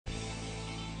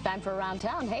Time for Around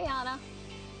Town. Hey, Anna.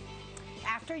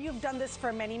 After you've done this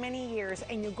for many, many years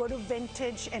and you go to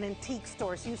vintage and antique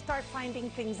stores, you start finding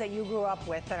things that you grew up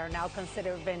with that are now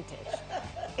considered vintage.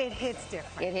 It hits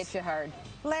different. It hits you hard.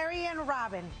 Larry and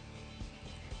Robin,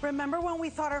 remember when we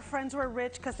thought our friends were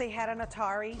rich because they had an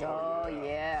Atari? Oh,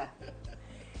 yeah.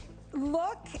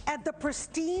 Look at the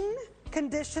pristine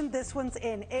condition this one's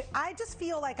in. I just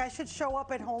feel like I should show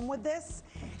up at home with this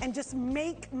and just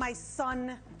make my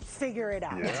son figure it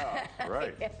out. Yeah,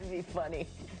 right. It'd be funny.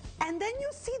 And then you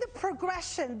see the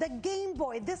progression, the Game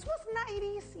Boy. This was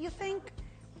 90s, you think?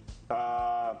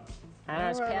 I don't know,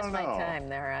 it's past my know. time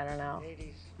there. I don't know.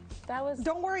 80s. That was,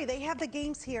 Don't worry, they have the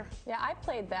games here. yeah, I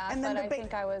played that, And then but the I big-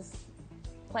 think I was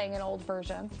playing an old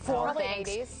version. Oh, Probably thanks.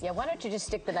 80s. Yeah, why don't you just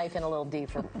stick the knife in a little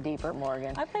deeper,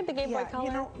 Morgan? I played the Game Boy Color.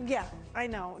 You know, yeah, I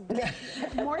know.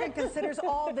 Morgan considers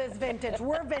all this vintage.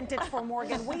 We're vintage for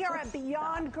Morgan. We are at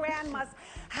Beyond Grandma's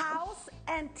house,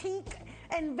 antique,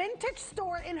 and vintage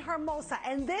store in Hermosa.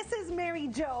 And this is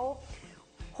MaryJo,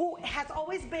 who has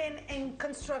always been in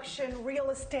construction, real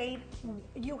estate.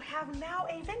 You have now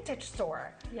a vintage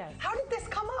store. Yes. How did this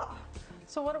come up?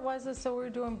 So what it was is, so we were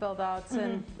doing build outs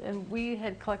and we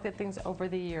had collected things over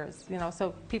the years, you know,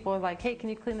 so people were like, hey, can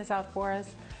you clean this out for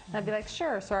us? And I'd be like,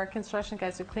 sure. So our construction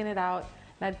guys would clean it out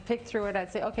and I'd pick through it.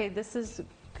 I'd say, okay, this is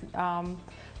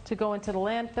to go into the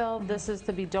landfill, this is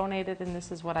to be donated, and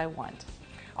this is what I want.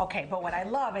 Okay, but what I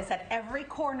love is that every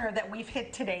corner that we've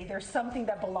hit today, there's something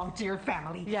that belonged to your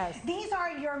family. Yes. These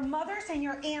are your mother's and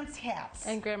your aunt's hats.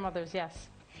 And grandmothers, yes.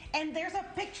 And there's a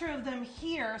picture of them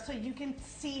here so you can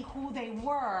see who they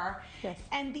were. Yes.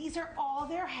 And these are all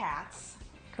their hats.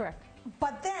 Correct.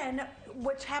 But then,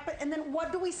 which happened, and then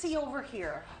what do we see over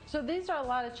here? So these are a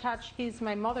lot of tchotchkes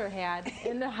my mother had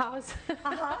in the house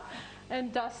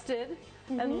and dusted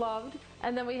and loved.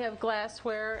 And then we have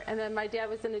glassware, and then my dad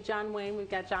was into John Wayne. We've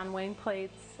got John Wayne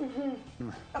plates.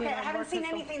 Okay, I haven't seen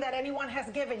anything that anyone has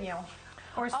given you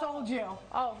or sold you.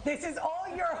 Oh. This is all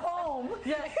your home.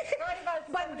 Yes, right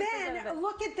about But 70% then, of it.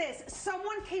 look at this.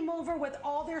 Someone came over with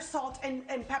all their salt and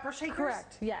pepper shakers?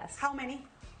 Correct, yes. How many?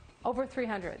 Over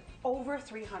 300. Over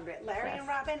 300. Larry Yes. and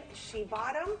Robin, she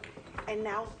bought them and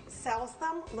now sells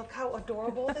them. Look how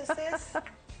adorable this is.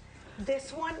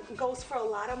 This one goes for a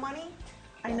lot of money.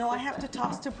 I know I have to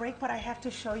toss to break, but I have to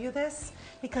show you this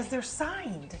because they're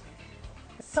signed.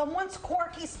 Someone's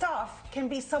quirky stuff can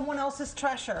be someone else's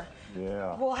treasure.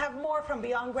 Yeah. We'll have more from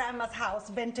Beyond Grandma's House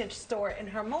Vintage Store in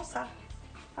Hermosa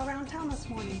around town this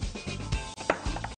morning.